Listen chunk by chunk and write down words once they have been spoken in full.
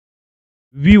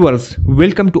Viewers,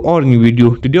 welcome to our new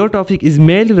video. Today our topic is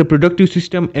male reproductive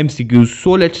system MCQs.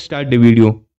 So let's start the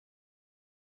video.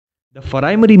 The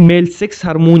primary male sex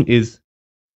hormone is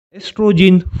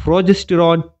estrogen,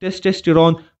 progesterone,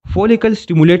 testosterone, follicle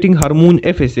stimulating hormone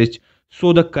FSH.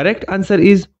 So the correct answer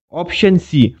is option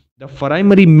C. The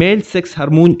primary male sex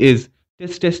hormone is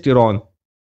testosterone.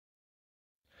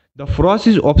 The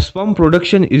process of sperm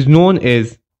production is known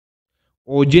as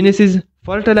oogenesis,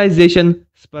 fertilization,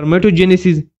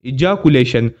 spermatogenesis,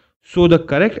 ejaculation. So the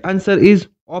correct answer is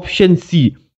option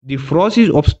C. The process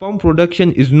of sperm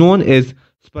production is known as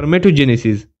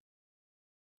spermatogenesis.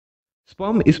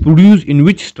 Sperm is produced in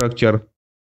which structure?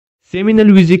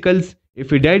 Seminal vesicles,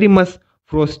 epididymis,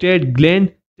 prostate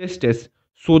gland, testes.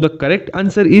 So the correct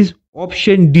answer is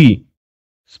option D.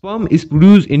 Sperm is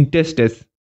produced in testes.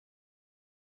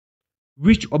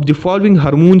 Which of the following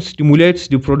hormones stimulates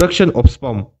the production of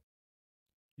sperm?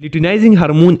 Luteinizing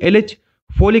hormone LH,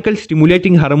 follicle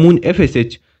stimulating hormone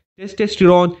FSH,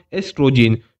 testosterone,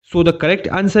 estrogen. So the correct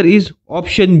answer is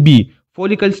option B.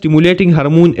 Follicle stimulating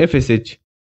hormone FSH.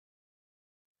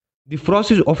 The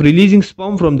process of releasing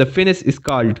sperm from the penis is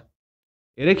called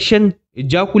erection,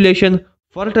 ejaculation,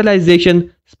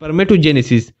 fertilization,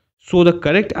 spermatogenesis. So the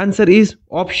correct answer is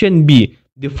option B.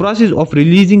 The process of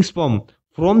releasing sperm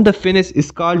from the penis is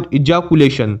called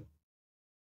ejaculation.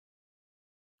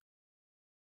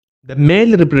 The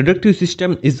male reproductive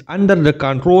system is under the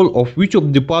control of which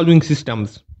of the following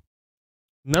systems?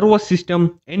 Nervous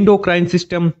system, endocrine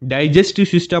system, digestive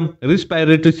system,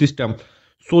 respiratory system.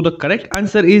 So the correct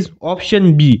answer is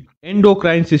option B.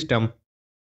 Endocrine system.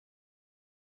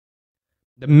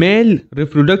 The male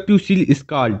reproductive cell is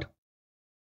called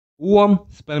ovum,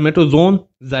 spermatozoon,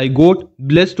 zygote,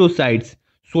 blastocytes.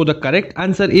 So the correct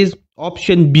answer is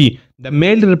option B. The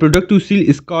male reproductive cell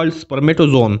is called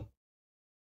spermatozoon.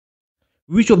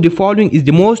 Which of the following is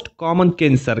the most common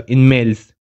cancer in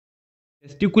males?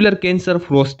 Testicular cancer,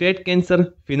 prostate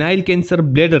cancer, penile cancer,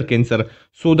 bladder cancer.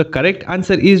 So the correct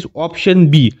answer is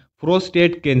option B.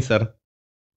 Prostate cancer.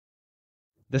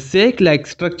 The sac-like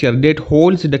structure that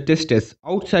holds the testes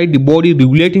outside the body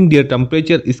regulating their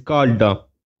temperature is called the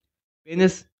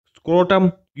penis,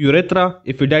 scrotum, urethra,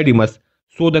 epididymis.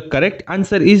 So the correct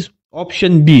answer is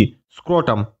option B.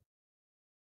 Scrotum.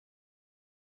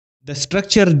 The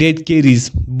structure that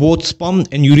carries both sperm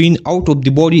and urine out of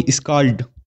the body is called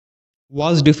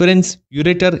vas deferens,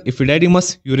 ureter,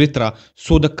 epididymis, urethra.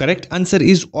 So the correct answer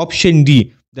is option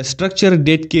D. The structure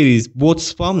that carries both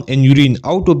sperm and urine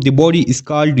out of the body is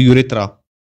called urethra.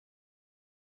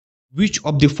 Which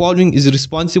of the following is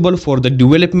responsible for the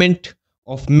development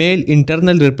of male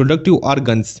internal reproductive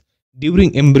organs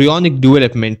during embryonic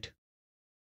development?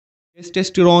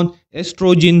 Testosterone,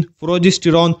 estrogen,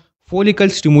 progesterone, follicle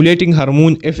stimulating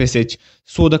hormone FSH.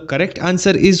 So the correct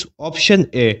answer is option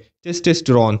A.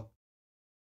 Testosterone.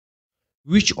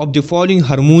 Which of the following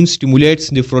hormone stimulates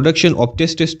the production of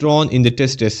testosterone in the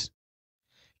testes?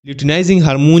 Luteinizing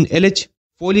hormone LH,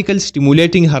 follicle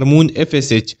stimulating hormone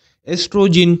FSH,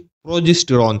 estrogen,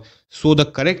 progesterone. So the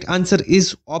correct answer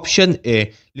is option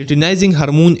A. Luteinizing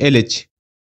hormone LH.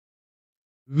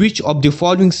 Which of the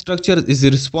following structures is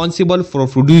responsible for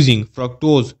producing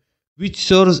fructose, which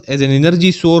serves as an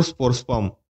energy source for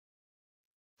sperm?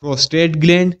 Prostate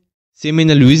gland,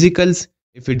 seminal vesicles,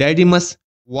 epididymis,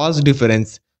 vas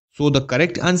deferens. So the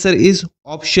correct answer is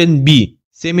option B.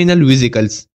 Seminal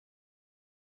vesicles.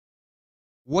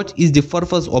 What is the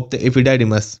purpose of the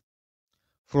epididymis?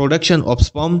 Production of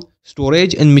sperm,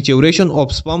 storage and maturation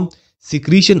of sperm,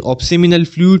 secretion of seminal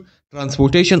fluid,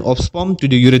 transportation of sperm to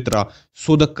the urethra.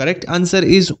 So the correct answer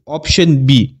is option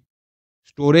B.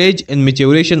 Storage and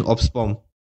maturation of sperm.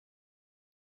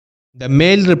 The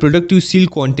male reproductive cell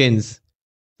contains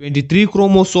 23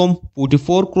 chromosome,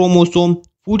 44 chromosome,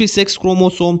 46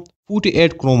 chromosome,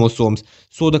 48 chromosomes.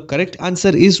 So the correct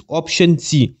answer is option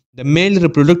C. The male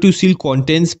reproductive cell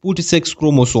contains 46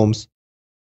 chromosomes.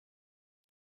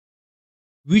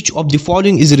 Which of the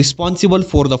following is responsible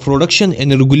for the production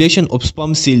and regulation of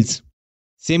sperm cells?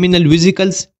 Seminal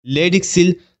vesicles, Leydig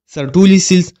cell, Sertoli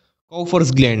cells,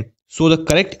 Cowper's gland. So the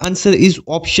correct answer is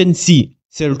option C.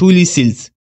 Sertoli cells.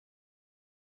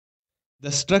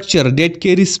 The structure that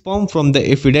carries sperm from the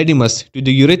epididymis to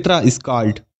the urethra is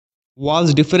called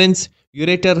vas deferens,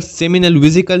 ureter, seminal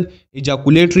vesicle,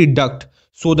 ejaculatory duct.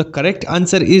 So the correct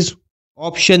answer is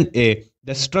option A.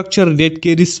 The structure that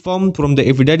carries sperm from the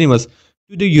epididymis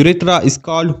to the urethra is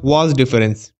called vas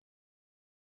deferens.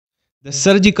 The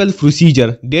surgical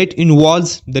procedure that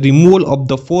involves the removal of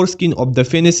the foreskin of the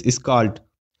penis is called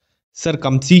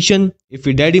circumcision,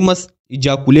 epididymis,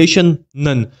 ejaculation,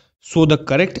 none. So the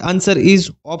correct answer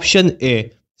is option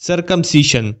A,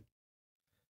 circumcision.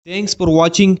 Thanks for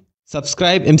watching.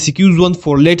 Subscribe MCQs 1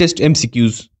 for latest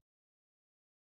MCQs.